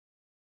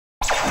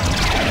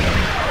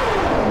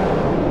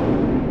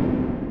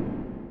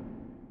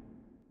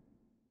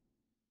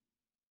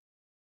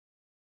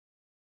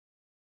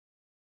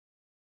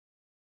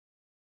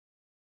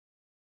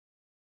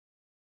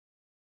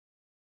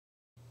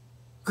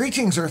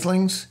Greetings,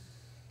 Earthlings.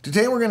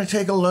 Today we're going to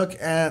take a look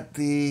at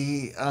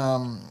the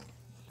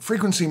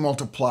frequency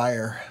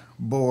multiplier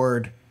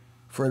board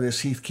for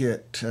this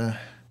Heathkit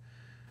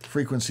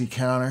frequency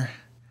counter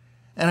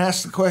and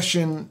ask the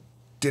question,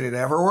 did it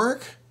ever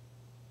work?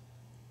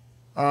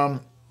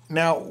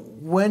 Now,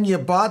 when you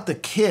bought the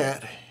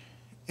kit,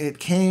 it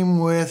came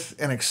with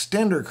an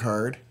extender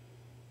card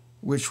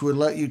which would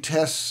let you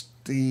test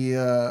these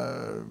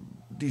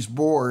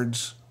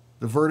boards,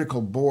 the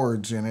vertical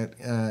boards in it,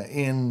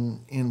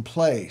 in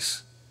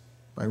place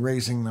by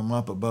raising them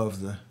up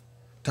above the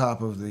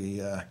top of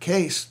the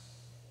case.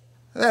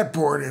 That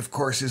board, of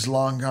course, is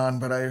long gone,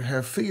 but I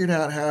have figured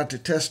out how to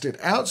test it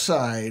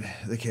outside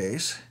the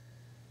case.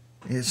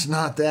 It's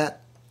not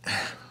that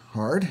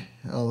hard,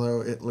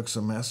 although it looks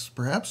a mess,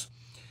 perhaps.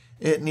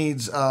 It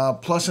needs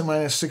plus and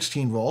minus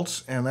 16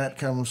 volts, and that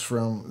comes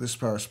from this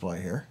power supply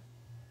here.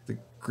 The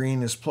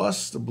green is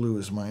plus, the blue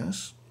is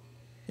minus.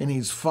 It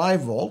needs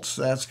 5 volts,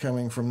 that's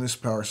coming from this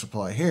power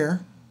supply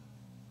here.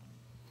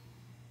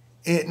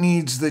 It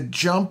needs the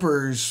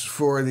jumpers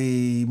for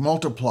the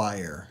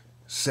multiplier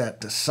set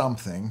to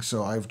something,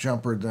 so I've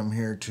jumpered them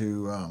here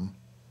to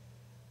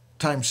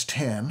times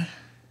 10.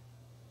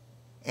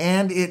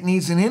 And it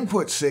needs an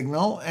input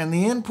signal, and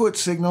the input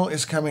signal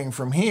is coming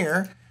from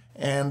here,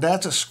 and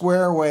that's a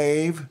square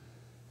wave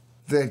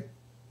that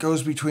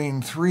goes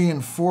between 3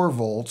 and 4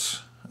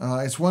 volts.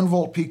 It's 1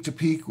 volt peak to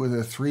peak with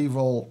a 3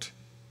 volt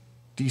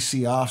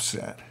DC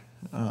offset.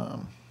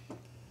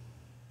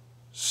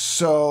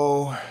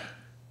 So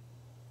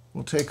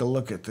we'll take a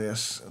look at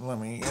this. Let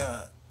me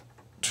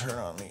turn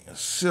on the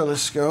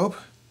oscilloscope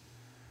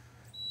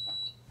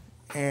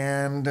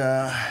and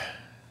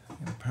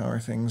power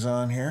things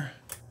on here.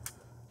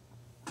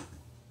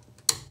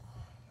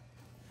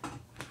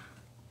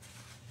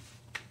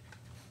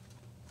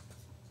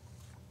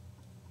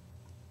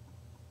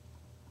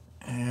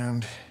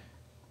 And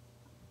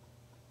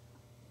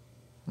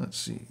let's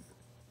see,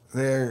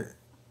 there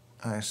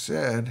I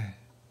said,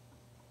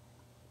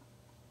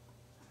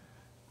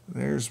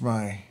 there's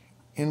my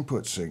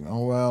input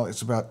signal. Well,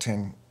 it's about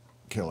 10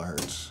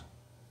 kilohertz.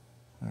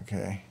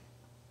 Okay.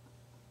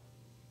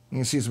 You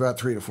can see it's about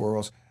 3 to 4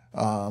 volts.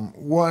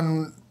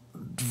 1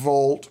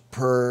 volt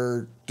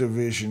per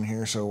division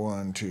here, so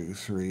 1, 2,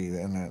 3,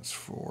 then that's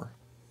 4.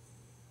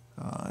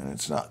 And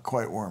it's not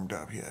quite warmed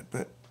up yet,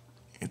 but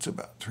it's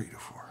about 3 to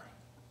 4.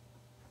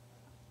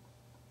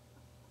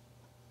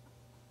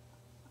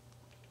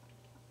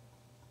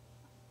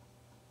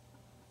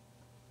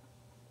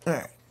 All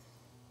right,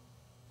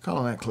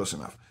 calling that close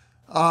enough.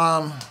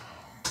 And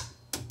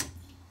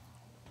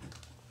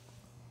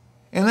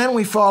then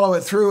we follow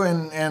it through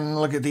and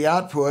look at the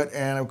output,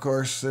 and of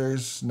course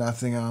there's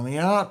nothing on the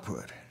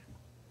output.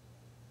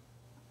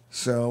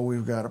 So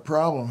we've got a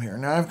problem here.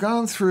 Now I've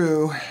gone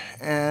through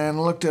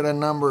and looked at a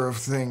number of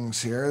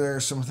things here. There are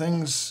some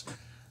things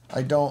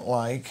I don't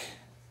like,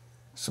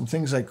 some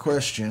things I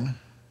question.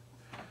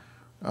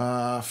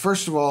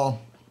 First of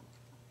all,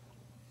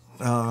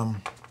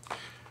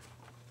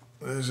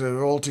 there's a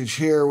voltage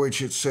here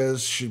which it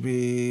says should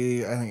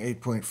be, I think,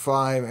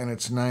 8.5, and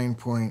it's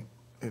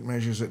it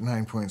measures at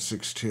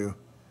 9.62,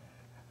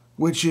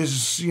 which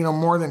is,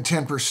 more than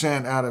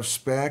 10% out of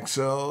spec,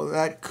 so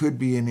that could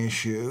be an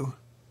issue.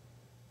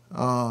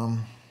 But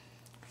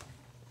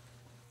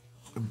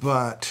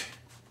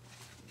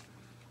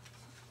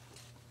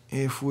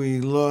if we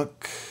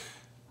look,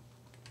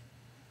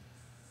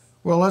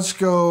 well, let's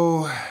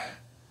go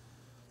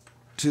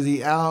to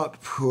the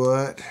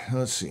output.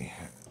 Let's see.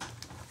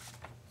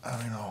 I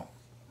don't know.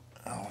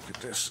 I'll look at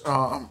this.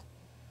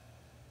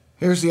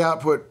 Here's the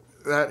output.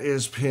 That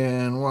is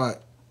pin,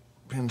 what?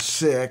 Pin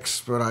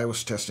 6, but I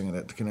was testing it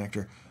at the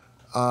connector.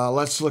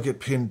 Let's look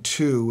at pin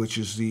 2, which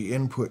is the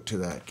input to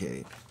that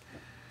gate,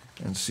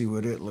 and see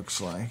what it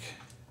looks like.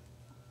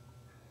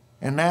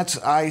 And that's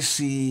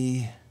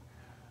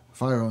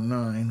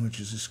IC-509,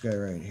 which is this guy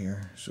right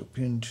here. So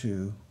pin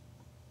 2.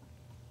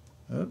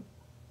 Up.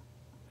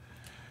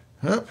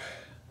 Up.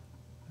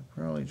 I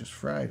probably just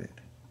fried it.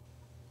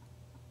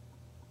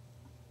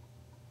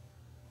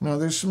 No,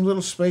 there's some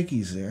little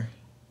spikies there.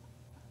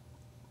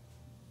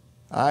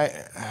 I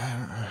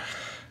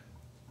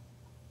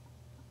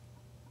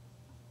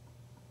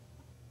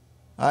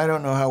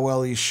don't know how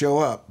well these show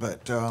up,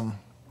 but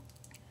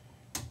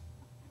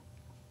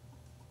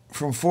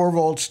from 4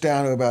 volts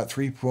down to about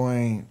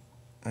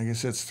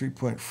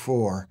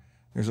 3.4,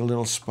 there's a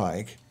little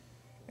spike.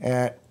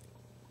 At,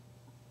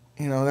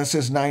 that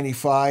says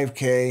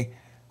 95K,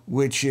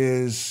 which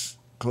is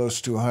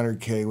close to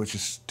 100K, which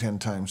is 10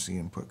 times the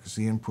input, because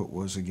the input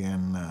was,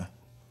 again, I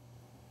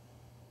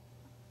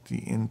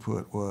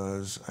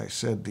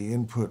said the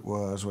input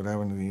was, what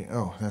happened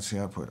to that's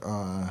the output.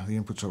 The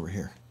input's over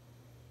here.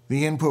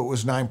 The input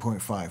was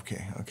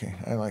 9.5K. Okay,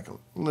 I like a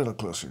little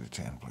closer to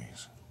 10,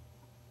 please.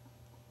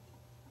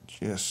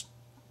 Just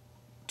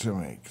to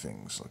make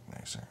things look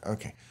nicer.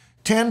 Okay,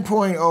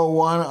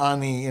 10.01 on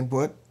the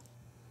input,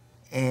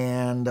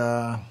 and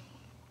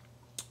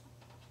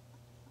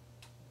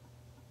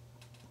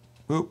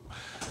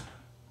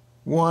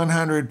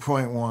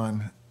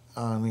 100.1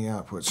 on the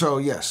output. So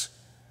yes,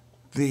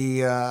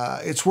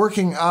 it's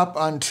working up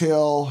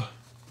until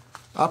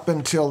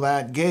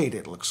that gate,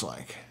 it looks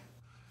like.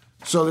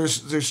 So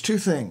there's two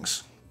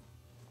things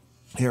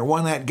here.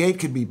 One, that gate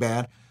could be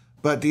bad,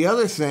 but the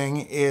other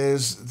thing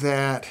is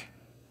that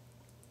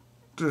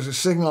there's a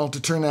signal to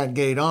turn that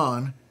gate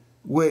on,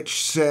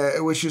 which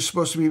is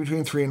supposed to be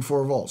between 3 and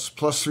 4 volts.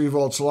 Plus 3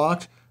 volts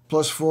locked,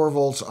 plus 4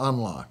 volts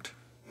unlocked.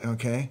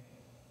 Okay?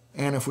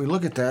 And if we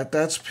look at that,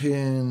 that's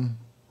pin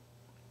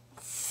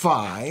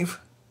 5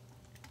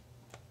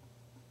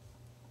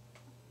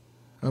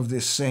 of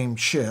this same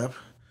chip.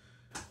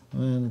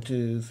 1,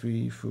 2,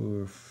 3,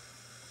 4,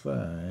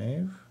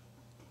 5.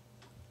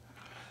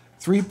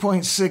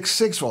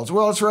 3.66 volts.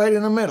 Well, it's right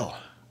in the middle.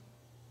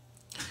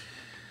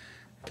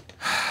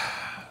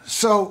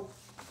 So,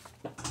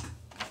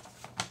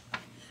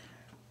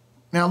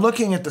 now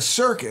looking at the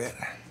circuit,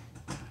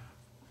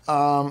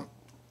 that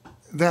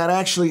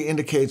actually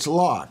indicates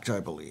locked,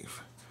 I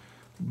believe.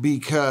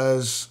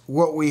 Because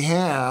what we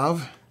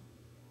have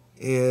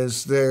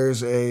is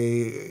there's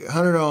a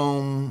 100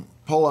 ohm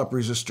pull-up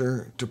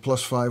resistor to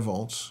plus 5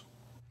 volts.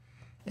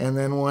 And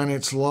then when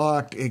it's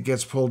locked, it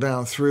gets pulled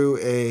down through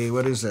a,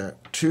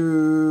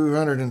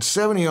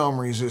 270 ohm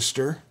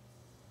resistor,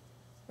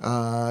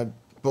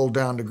 pulled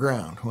down to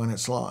ground when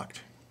it's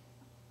locked.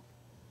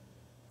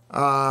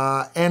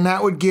 And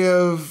that would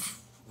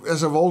give,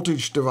 as a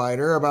voltage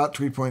divider, about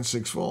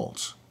 3.6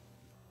 volts.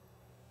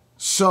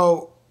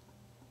 So,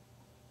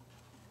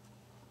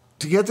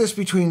 to get this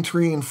between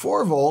 3 and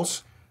 4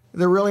 volts,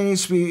 there really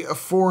needs to be a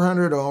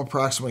 400 ohm,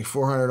 approximately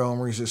 400 ohm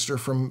resistor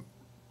from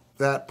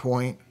that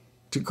point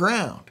to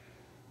ground.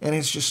 And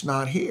it's just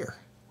not here.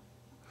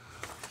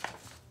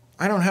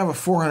 I don't have a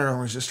 400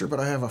 ohm resistor, but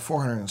I have a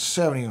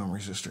 470 ohm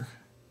resistor.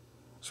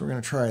 So we're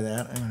going to try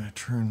that. I'm going to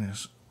turn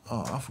this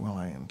off while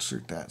I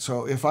insert that.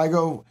 So if I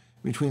go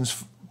between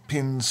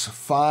pins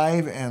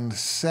 5 and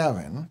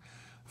 7,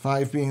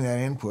 5 being that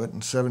input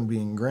and 7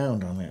 being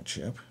ground on that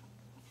chip,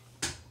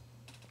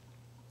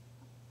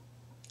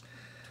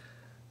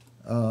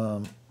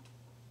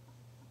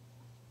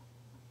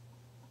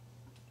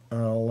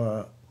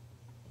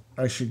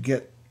 I should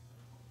get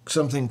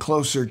something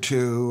closer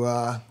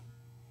to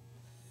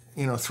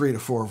 3 to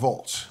 4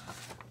 volts.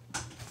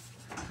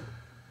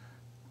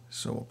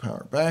 So we'll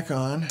power it back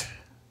on.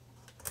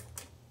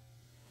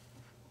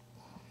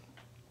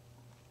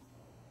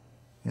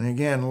 And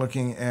again,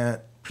 looking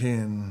at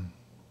pin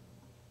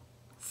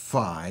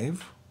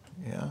 5,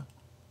 yeah.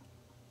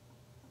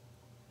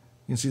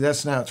 You can see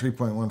that's now at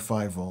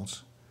 3.15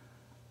 volts.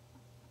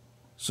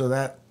 So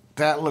that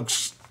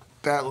looks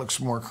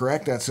more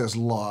correct. That says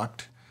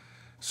locked,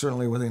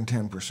 certainly within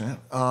 10%.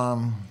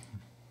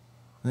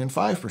 Within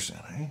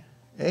 5%,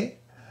 eh?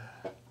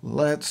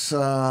 Let's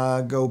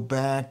go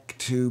back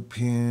to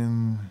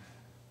pin.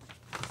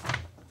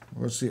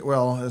 Let's see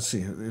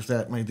if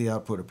that made the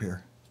output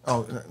appear.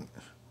 Oh,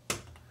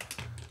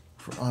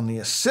 on the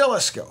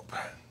oscilloscope.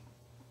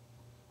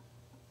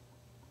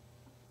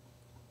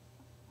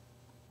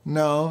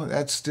 No,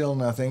 that's still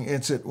nothing.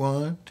 It's at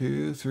 1,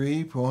 2,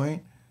 3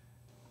 point,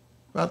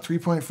 about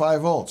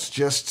 3.5 volts,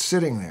 just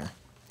sitting there.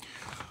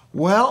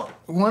 Well,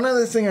 one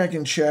other thing I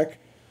can check,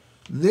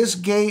 this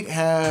gate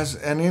has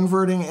an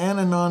inverting and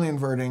a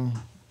non-inverting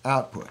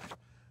output.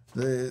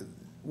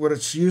 What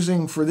it's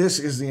using for this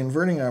is the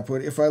inverting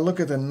output. If I look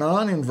at the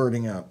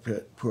non-inverting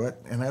output,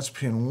 and that's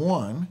pin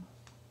 1,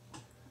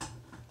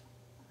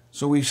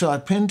 so we saw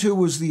pin 2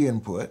 was the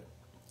input,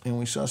 and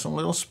we saw some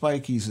little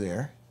spikies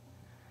there,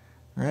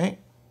 right?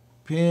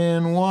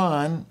 Pin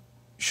 1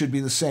 should be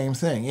the same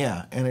thing,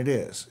 yeah, and it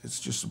is. It's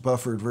just a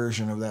buffered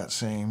version of that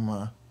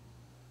same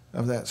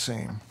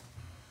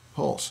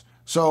pulse.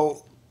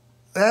 So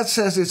that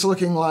says it's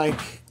looking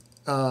like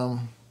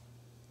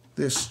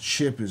this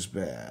chip is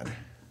bad.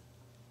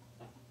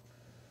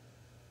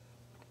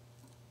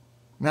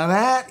 Now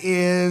that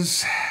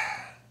is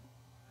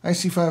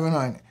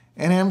IC509,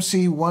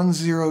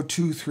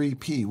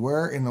 NMC1023P.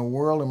 Where in the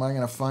world am I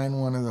going to find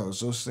one of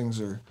those? Those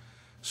things are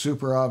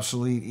super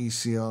obsolete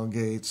ECL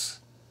gates.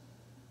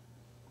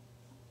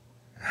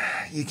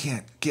 You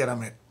can't get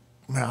them at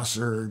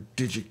Mouser or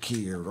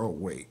DigiKey or, oh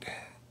wait.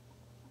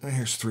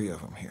 Here's 3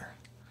 of them here.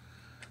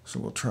 So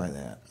we'll try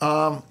that.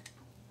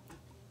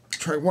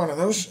 Try one of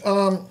those.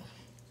 While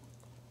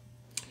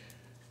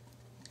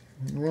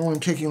I'm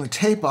taking the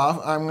tape off,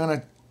 I'm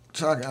going to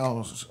talk,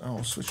 I'll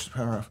switch the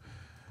power off.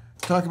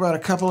 Talk about a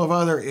couple of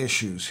other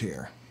issues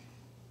here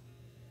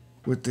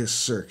with this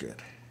circuit.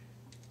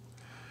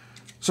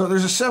 So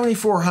there's a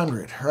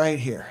 7400 right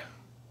here.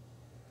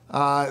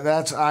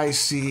 That's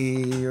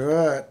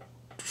IC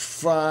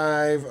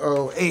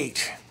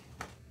 508.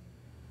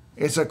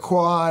 It's a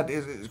quad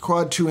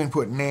 2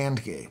 input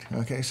NAND gate.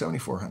 Okay,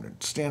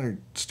 7400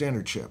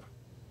 standard chip.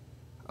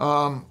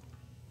 One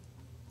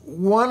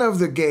of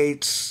the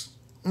gates,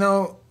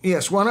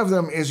 one of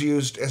them is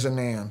used as a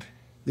NAND.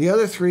 The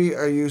other 3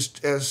 are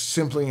used as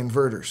simply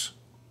inverters.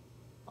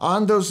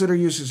 On those that are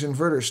used as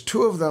inverters,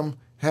 2 of them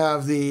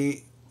have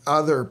the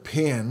other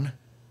pin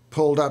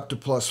pulled up to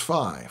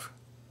 +5.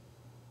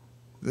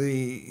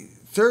 The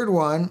third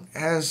one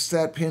has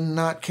that pin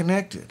not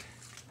connected.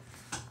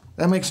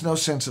 That makes no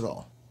sense at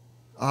all.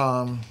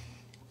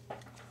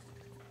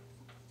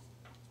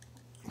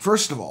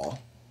 First of all,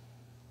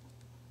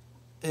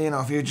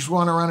 if you just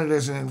want to run it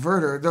as an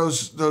inverter,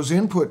 those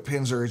input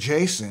pins are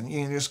adjacent.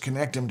 You can just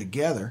connect them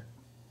together.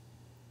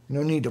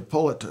 No need to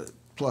pull it to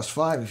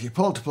 +5. If you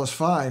pull it to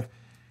 +5,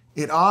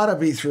 it ought to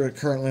be through a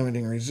current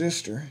limiting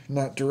resistor,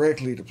 not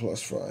directly to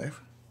 +5.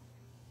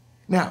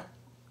 Now,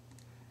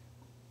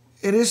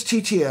 it is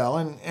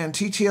TTL, and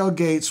TTL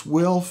gates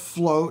will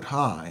float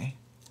high,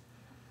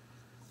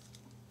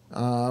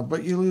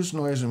 but you lose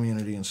noise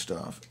immunity and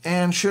stuff.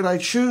 And should I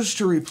choose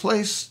to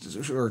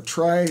replace, or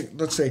try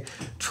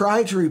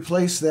to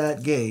replace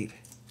that gate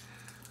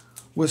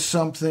with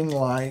something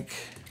like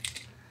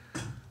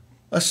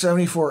a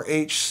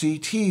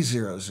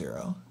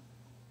 74HCT00,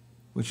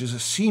 which is a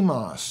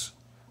CMOS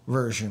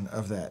version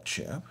of that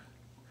chip,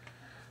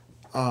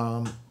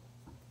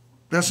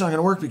 that's not going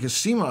to work because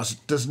CMOS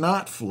does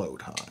not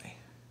float high.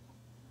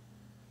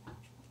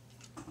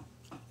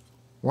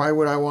 Why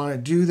would I want to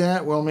do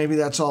that? Well, maybe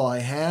that's all I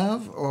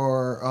have,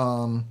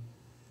 or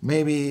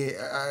maybe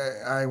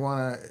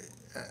I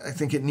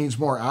think it needs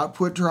more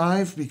output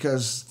drive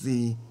because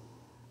the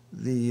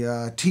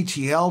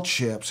TTL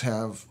chips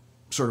have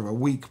sort of a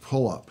weak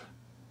pull-up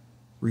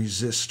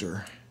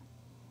resistor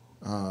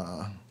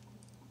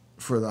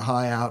for the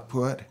high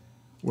output,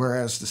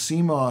 whereas the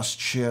CMOS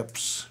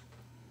chips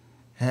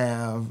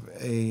have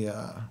a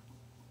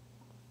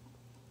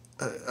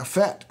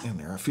FET in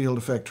there, a field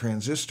effect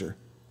transistor,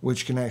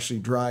 which can actually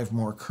drive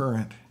more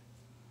current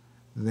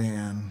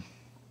than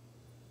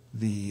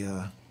the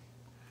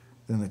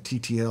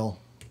TTL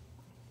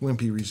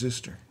wimpy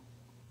resistor.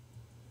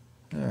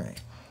 All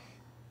right,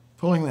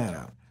 pulling that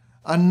out.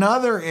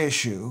 Another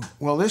issue,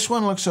 well, this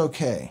one looks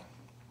okay,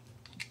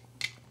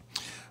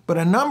 but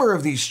a number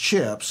of these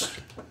chips,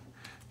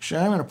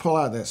 actually I'm going to pull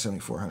out that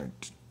 7400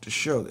 to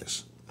show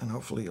this, and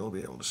hopefully you'll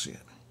be able to see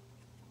it.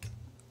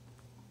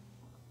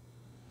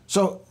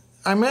 So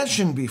I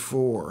mentioned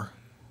before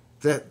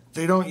that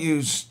they don't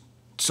use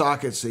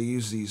sockets, they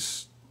use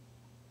these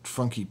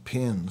funky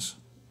pins.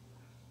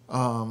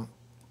 And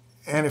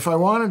if I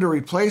wanted to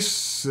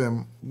replace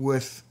them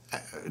with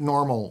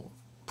normal,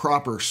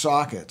 proper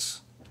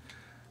sockets,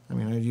 I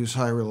mean, I'd use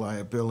high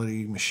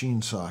reliability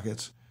machine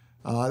sockets,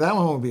 that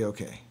one would be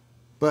okay.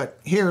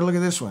 But here, look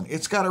at this one.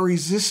 It's got a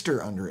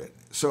resistor under it.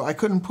 So I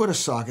couldn't put a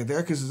socket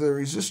there because the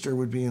resistor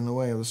would be in the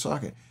way of the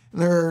socket.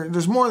 And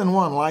there's more than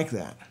one like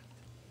that.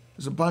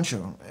 There's a bunch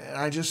of them. And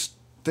I just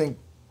think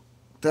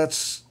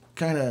that's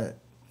kind of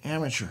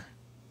amateur.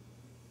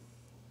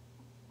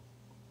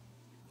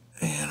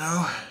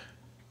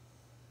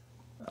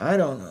 I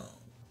don't know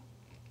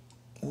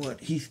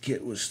what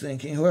Heathkit was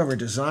thinking. Whoever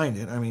designed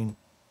it, I mean,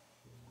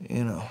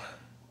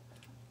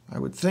 I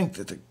would think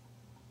that the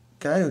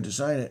guy who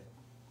designed it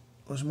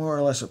was more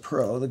or less a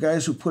pro. The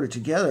guys who put it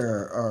together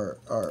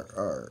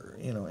are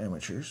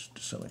amateurs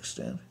to some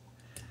extent.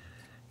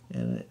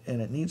 And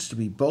it needs to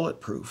be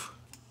bulletproof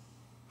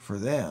for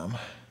them.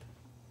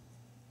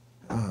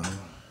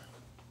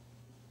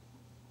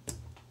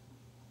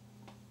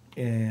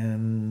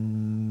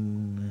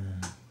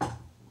 And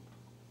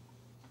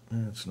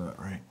that's not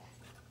right.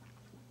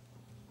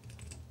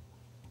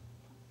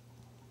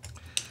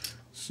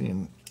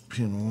 Seeing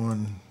pin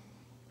 1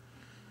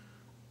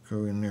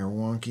 go in there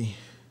wonky.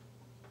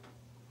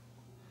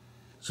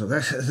 So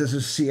this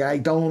is, see, I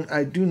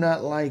do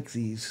not like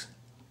these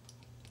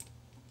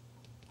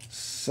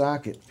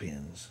socket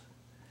pins.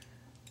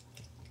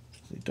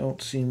 They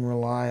don't seem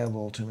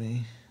reliable to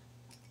me.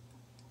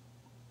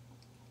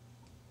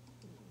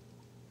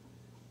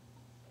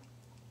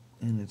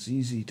 And it's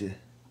easy to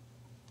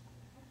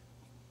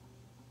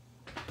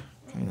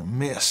kind of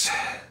miss.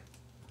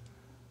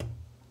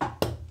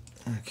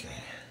 Okay.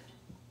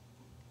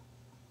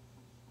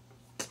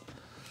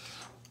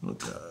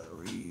 Look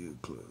real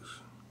close.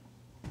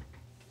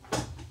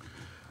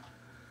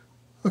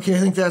 Okay, I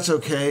think that's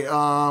okay.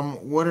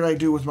 What did I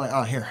do with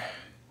my... here.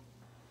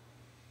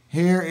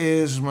 Here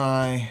is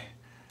my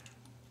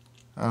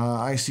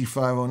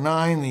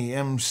IC509, the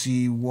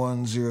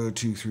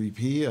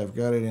MC1023P. I've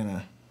got it in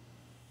a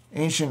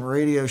ancient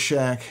Radio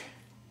Shack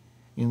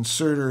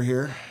inserter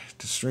here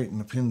to straighten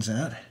the pins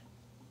out.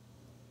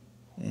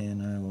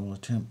 And I will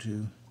attempt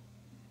to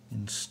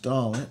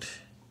install it.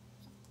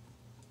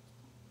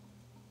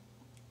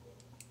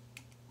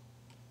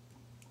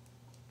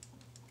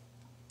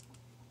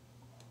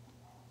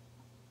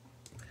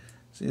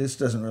 See, this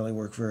doesn't really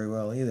work very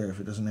well either if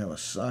it doesn't have a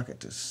socket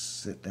to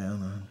sit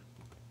down on.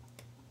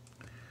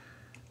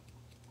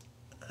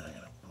 I'm going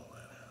to pull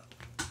that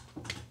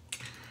out.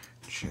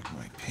 Check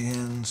my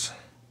pins.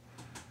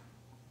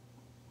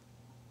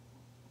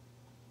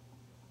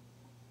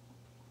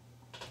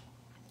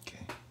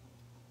 Okay.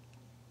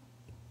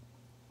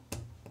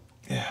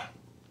 Yeah.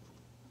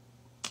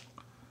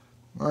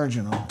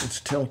 Marginal. It's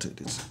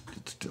tilted. It's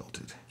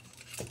tilted.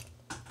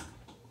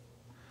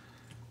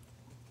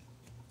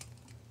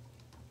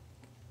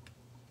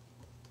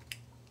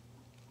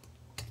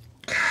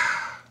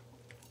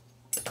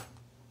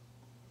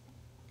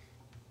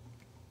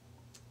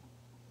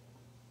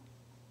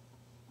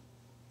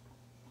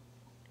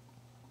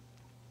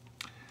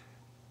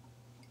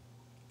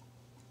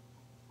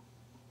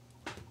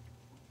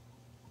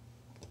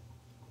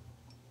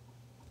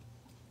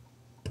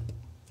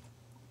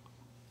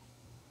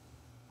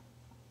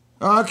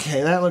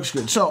 Okay, that looks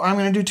good. So I'm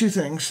going to do two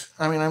things.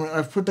 I mean,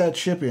 I've put that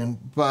chip in,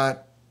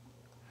 but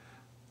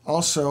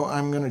also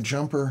I'm going to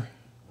jumper.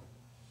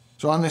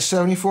 So on this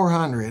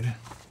 7400,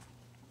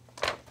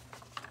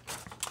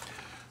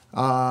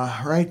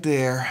 right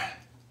there,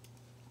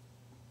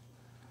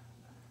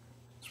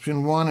 it's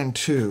pin 1 and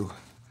 2.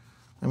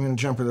 I'm going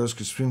to jumper those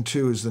because pin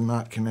 2 is the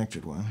not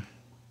connected one.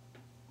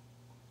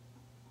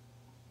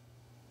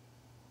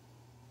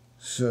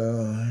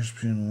 So there's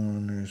pin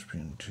 1, there's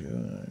pin 2.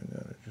 I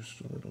got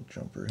just a little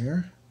jumper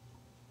here.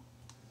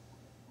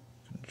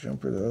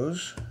 Jumper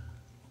those.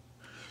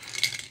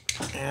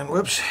 And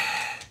whoops.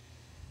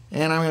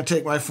 And I'm going to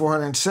take my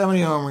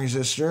 470 ohm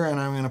resistor and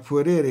I'm going to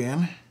put it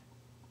in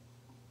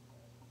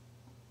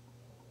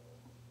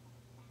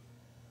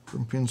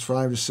from pins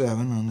 5 to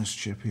 7 on this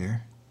chip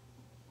here.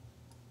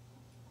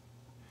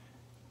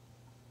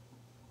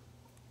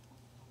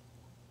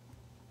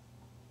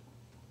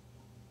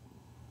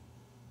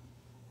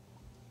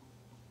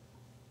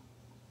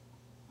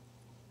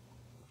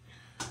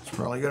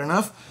 Probably good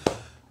enough.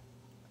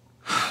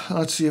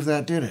 Let's see if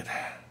that did it.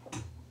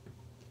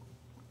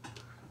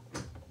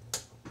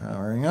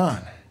 Powering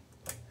on.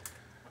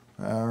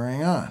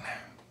 Powering on.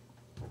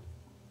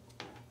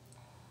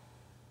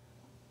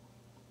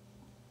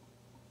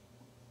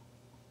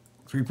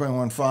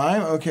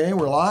 .15. Okay,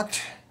 we're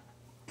locked.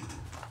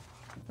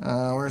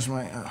 Where's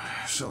my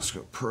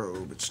oscilloscope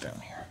probe? It's down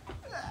here.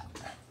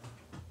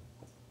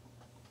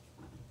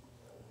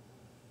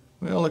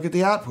 Well, look at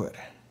the output.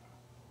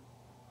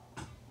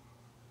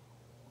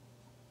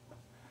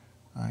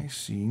 I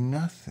see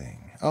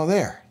nothing. Oh,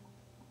 there.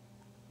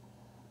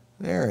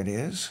 There it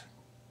is.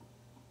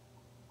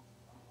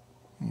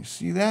 You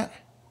see that?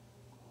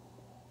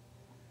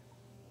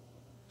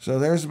 So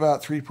there's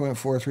about 3.4,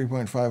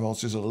 3.5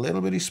 volts. There's a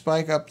little bitty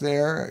spike up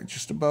there,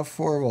 just above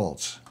 4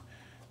 volts.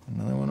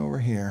 Another one over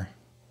here,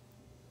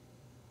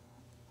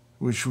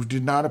 which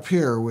did not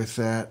appear with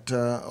that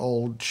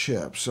old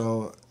chip.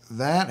 So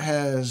that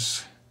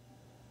has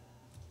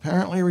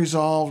apparently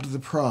resolved the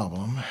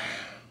problem.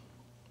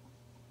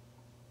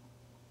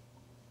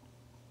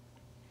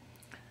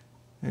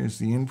 There's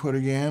the input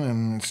again,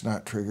 and it's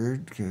not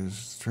triggered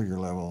because the trigger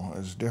level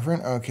is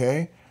different.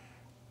 Okay.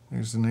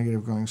 There's the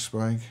negative going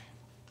spike.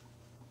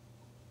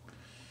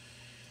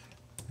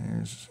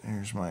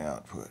 Here's my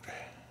output.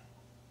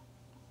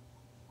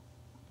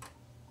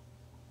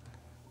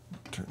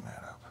 Turn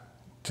that up.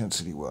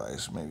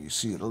 Intensity-wise, maybe you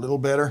see it a little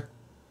better.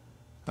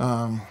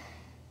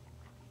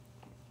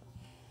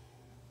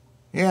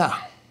 Yeah.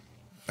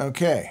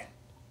 Okay.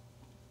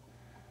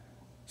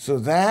 So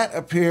that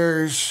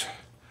appears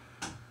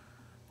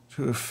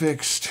to have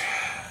fixed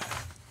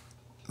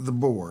the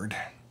board.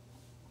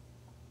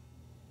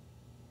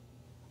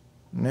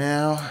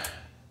 Now,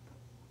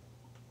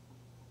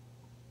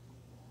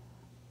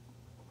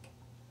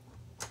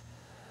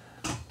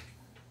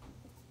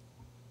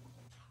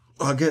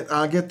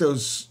 I'll get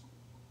those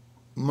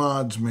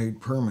mods made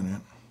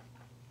permanent,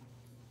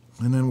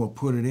 and then we'll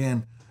put it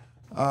in.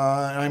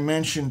 I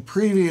mentioned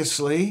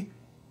previously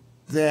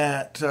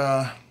that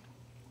I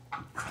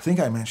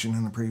think I mentioned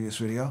in the previous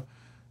video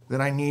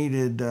that I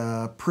needed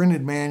a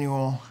printed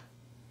manual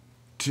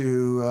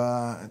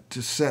to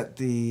set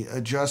the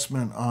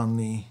adjustment on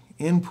the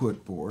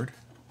input board.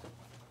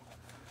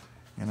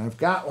 And I've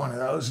got one of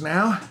those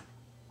now.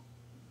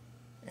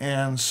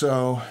 And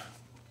so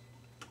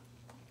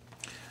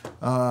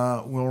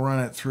we'll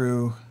run it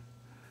through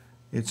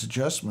its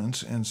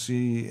adjustments and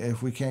see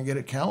if we can't get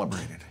it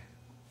calibrated.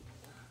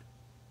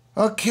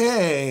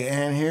 Okay,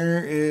 and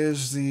here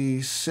is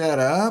the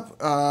setup.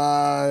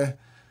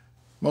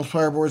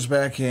 Multiplier board's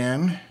back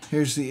in.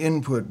 Here's the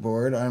input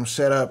board. I'm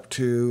set up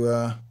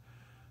to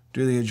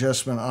do the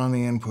adjustment on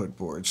the input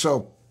board.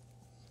 So,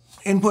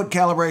 input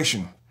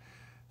calibration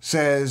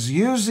says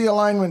use the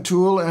alignment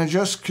tool and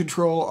adjust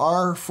control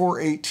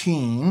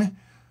R418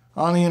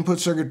 on the input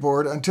circuit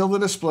board until the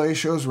display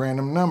shows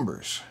random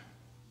numbers.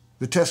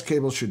 The test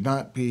cable should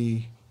not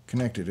be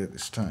connected at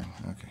this time.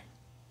 Okay.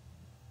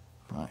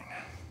 Fine.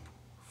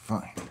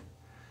 Fine.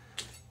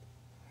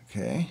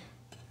 Okay.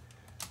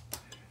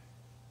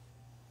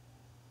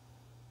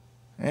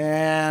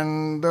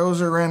 And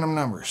those are random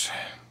numbers.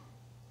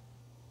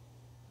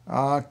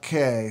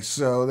 Okay,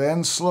 so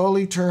then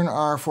slowly turn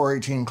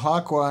R418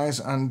 clockwise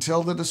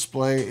until the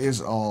display is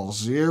all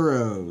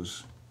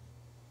zeros.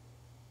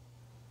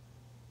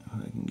 If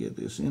I can get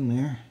this in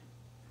there.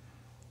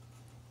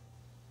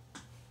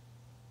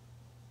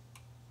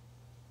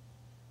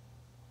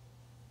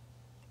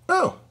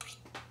 Oh!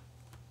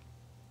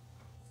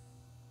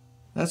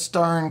 That's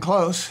darn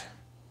close.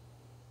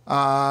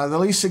 The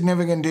least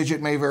significant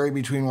digit may vary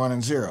between 1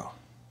 and 0.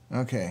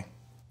 Okay.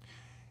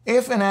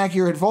 If an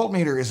accurate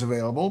voltmeter is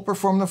available,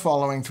 perform the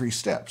following 3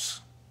 steps.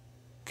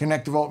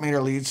 Connect the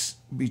voltmeter leads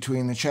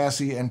between the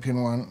chassis and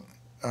pin 1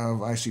 of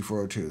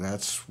IC402.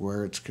 That's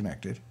where it's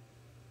connected.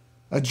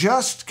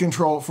 Adjust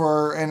control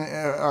for an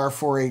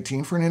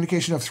R418 for an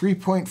indication of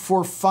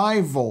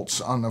 3.45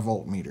 volts on the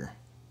voltmeter.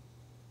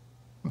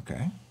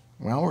 Okay.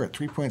 Well, we're at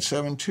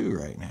 3.72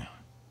 right now.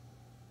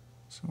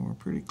 So we're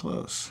pretty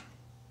close.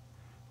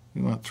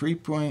 We want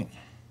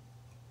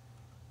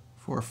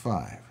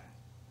 3.45.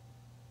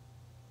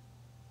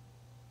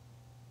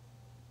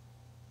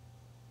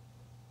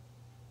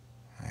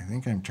 I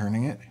think I'm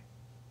turning it.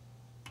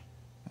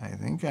 I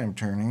think I'm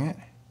turning it.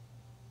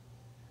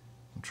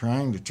 I'm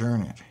trying to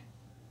turn it.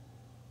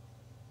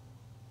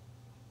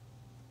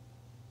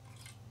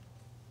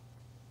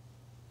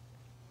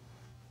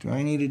 Do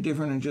I need a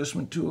different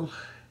adjustment tool?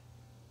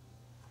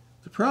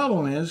 The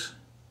problem is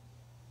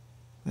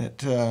that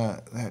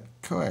that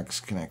coax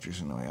connector's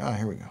in the way. Ah,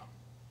 here we go.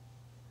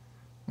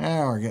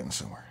 Now we're getting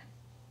somewhere.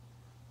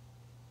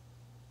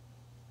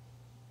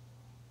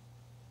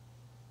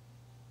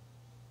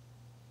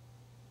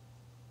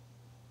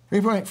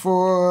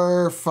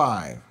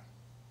 $3.45.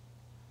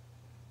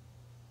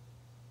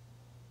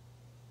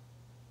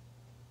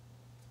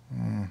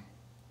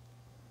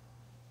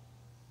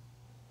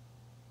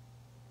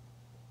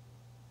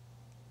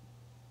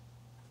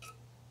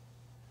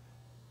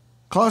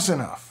 Close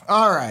enough.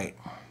 All right.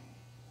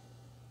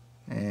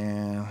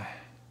 And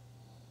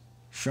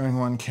showing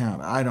one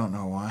count. I don't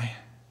know why.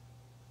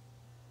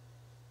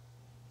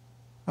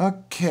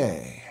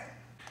 Okay.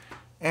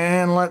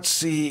 And let's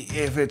see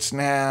if it's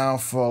now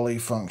fully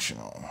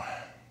functional.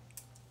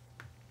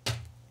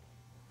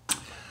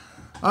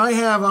 I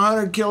have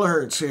 100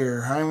 kilohertz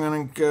here. I'm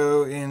going to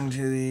go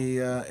into the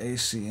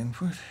AC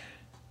input.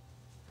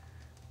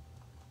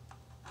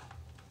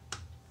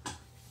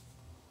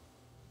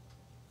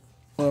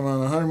 I'm on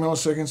 100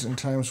 milliseconds and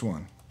times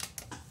 1.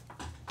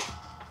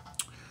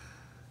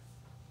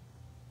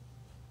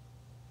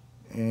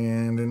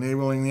 And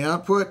enabling the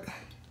output,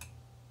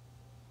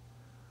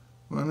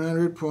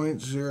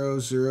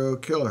 100.00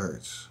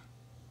 kilohertz.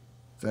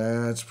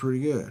 That's pretty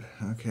good.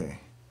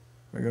 Okay.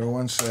 If I go to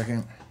 1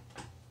 second,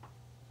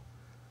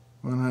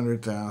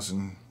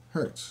 100,000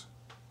 hertz.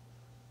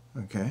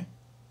 Okay.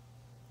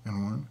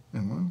 And 1,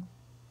 and 1.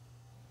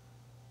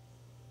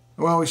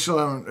 Well, we still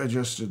haven't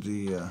adjusted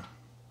the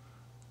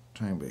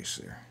time base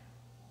there.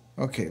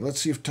 Okay,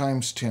 let's see if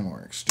times 10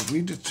 works. Did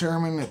we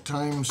determine that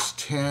times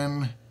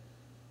 10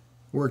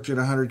 worked at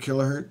 100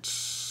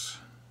 kilohertz?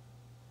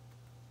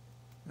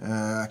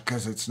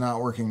 Because it's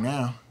not working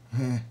now.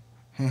 Let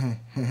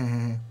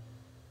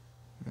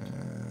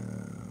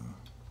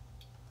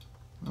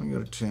me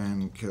go to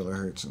 10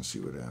 kilohertz and see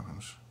what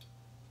happens.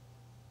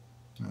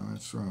 No,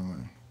 that's the wrong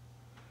way.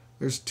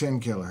 There's 10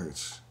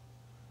 kilohertz.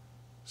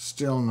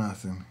 Still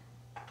nothing.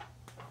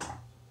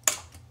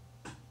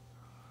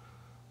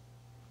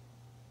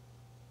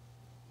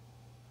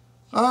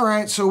 All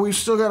right, so we've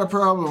still got a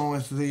problem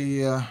with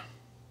the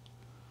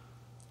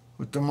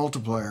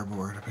multiplier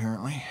board,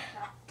 apparently.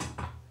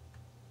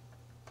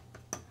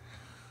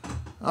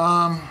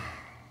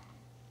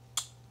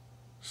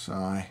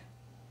 Sigh.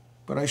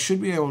 But I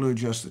should be able to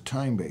adjust the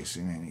time base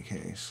in any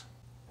case.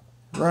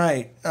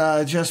 Right,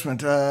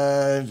 adjustment,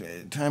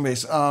 time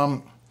base.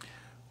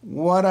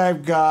 What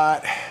I've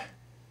got,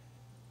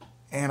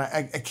 and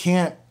I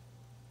can't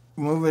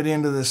move it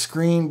into the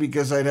screen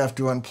because I'd have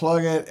to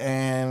unplug it,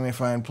 and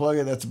if I unplug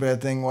it, that's a bad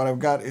thing. What I've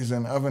got is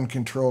an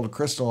oven-controlled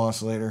crystal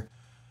oscillator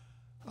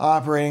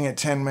operating at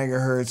 10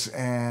 megahertz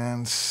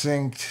and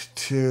synced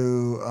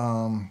to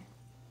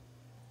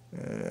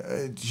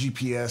a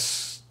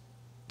GPS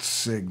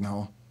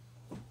signal.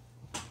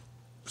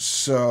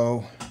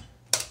 So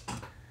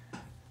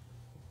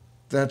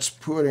that's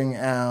putting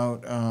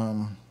out,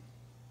 I'm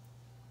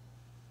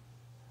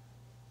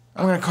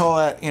going to call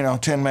that,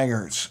 10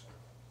 megahertz.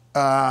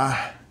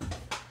 Now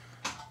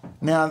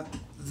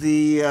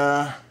the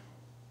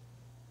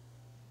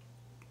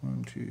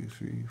 1, 2,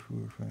 3, 4,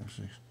 5,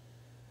 6.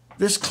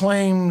 This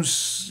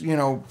claims,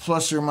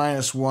 plus or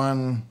minus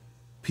 1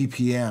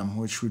 ppm,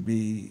 which would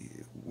be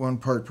 1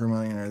 part per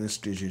million, or this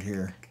digit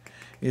here.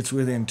 It's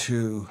within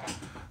 2,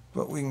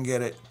 but we can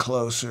get it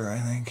closer, I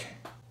think.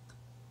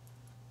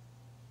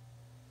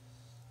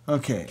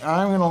 Okay,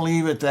 I'm going to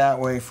leave it that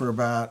way for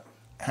about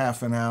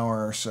half an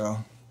hour or so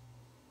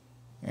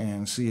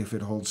and see if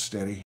it holds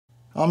steady.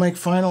 I'll make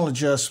final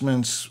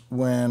adjustments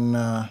when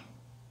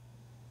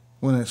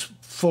it's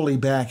fully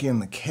back in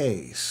the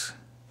case.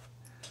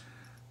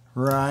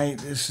 Right,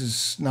 this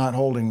is not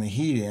holding the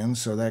heat in,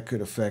 so that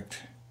could affect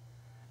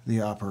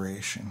the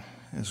operation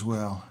as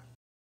well.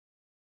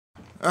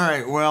 All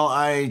right, well,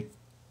 I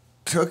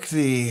took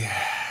the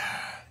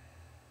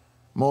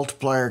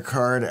multiplier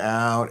card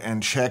out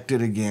and checked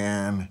it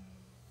again.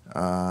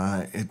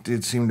 It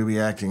did seem to be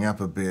acting up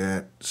a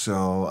bit,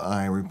 so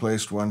I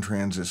replaced one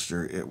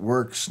transistor. It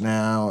works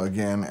now,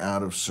 again,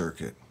 out of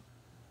circuit.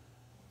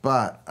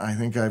 But I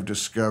think I've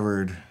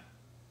discovered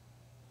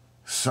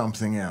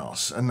something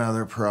else,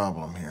 another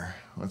problem here.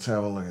 Let's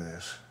have a look at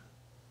this.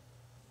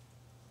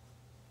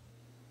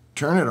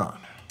 Turn it on.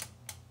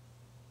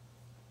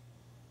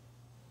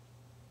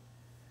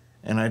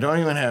 And I don't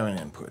even have an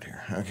input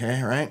here,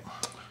 okay, right?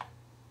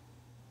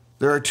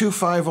 There are two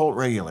 5-volt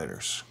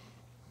regulators.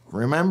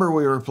 Remember,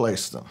 we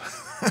replaced them.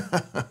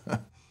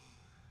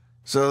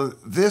 So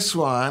this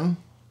one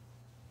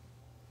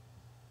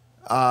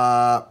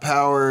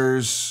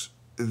powers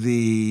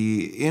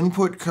the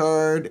input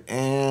card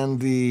and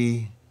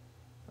the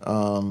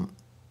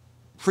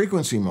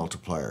frequency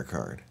multiplier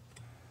card.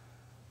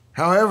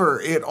 However,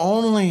 it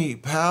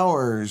only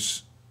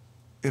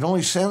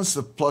sends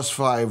the plus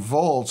 5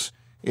 volts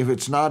if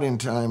it's not in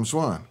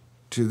 ×1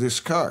 to this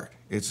card.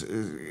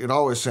 It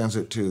always sends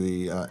it to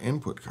the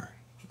input card,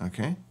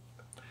 okay?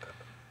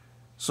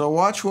 So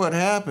watch what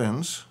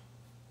happens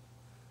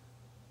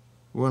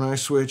when I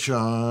switch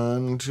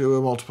on to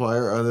a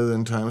multiplier other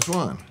than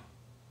 ×1.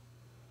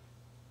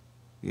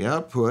 The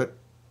output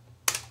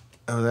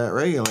of that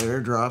regulator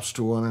drops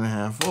to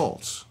 1.5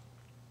 volts.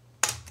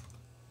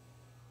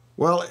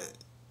 Well,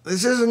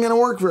 this isn't going to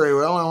work very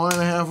well on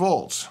 1.5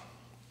 volts.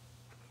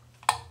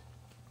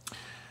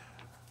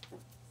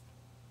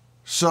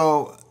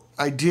 So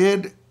I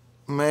did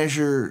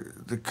measure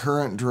the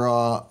current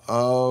draw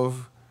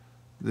of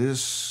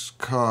this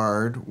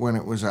card when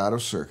it was out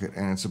of circuit,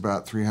 and it's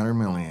about 300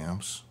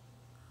 milliamps.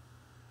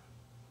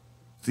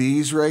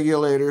 These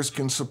regulators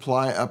can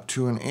supply up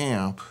to 1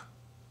 amp,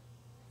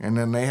 and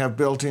then they have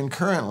built-in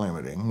current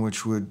limiting,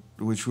 which would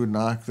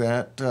knock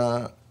that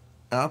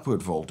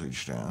output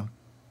voltage down.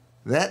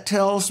 That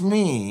tells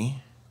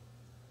me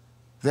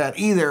that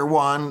either,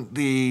 one,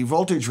 the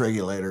voltage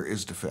regulator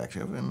is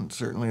defective, and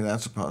certainly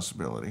that's a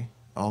possibility,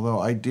 although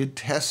I did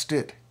test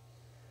it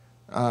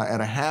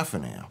at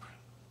 0.5 amp.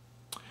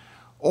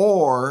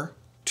 Or,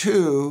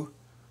 two,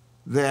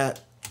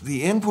 that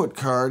the input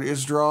card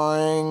is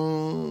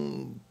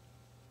drawing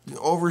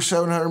over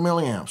 700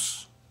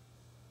 milliamps,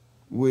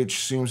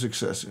 which seems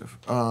excessive.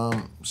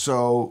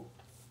 So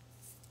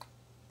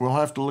we'll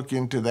have to look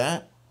into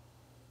that,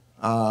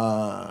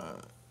 but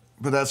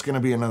that's going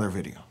to be another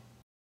video.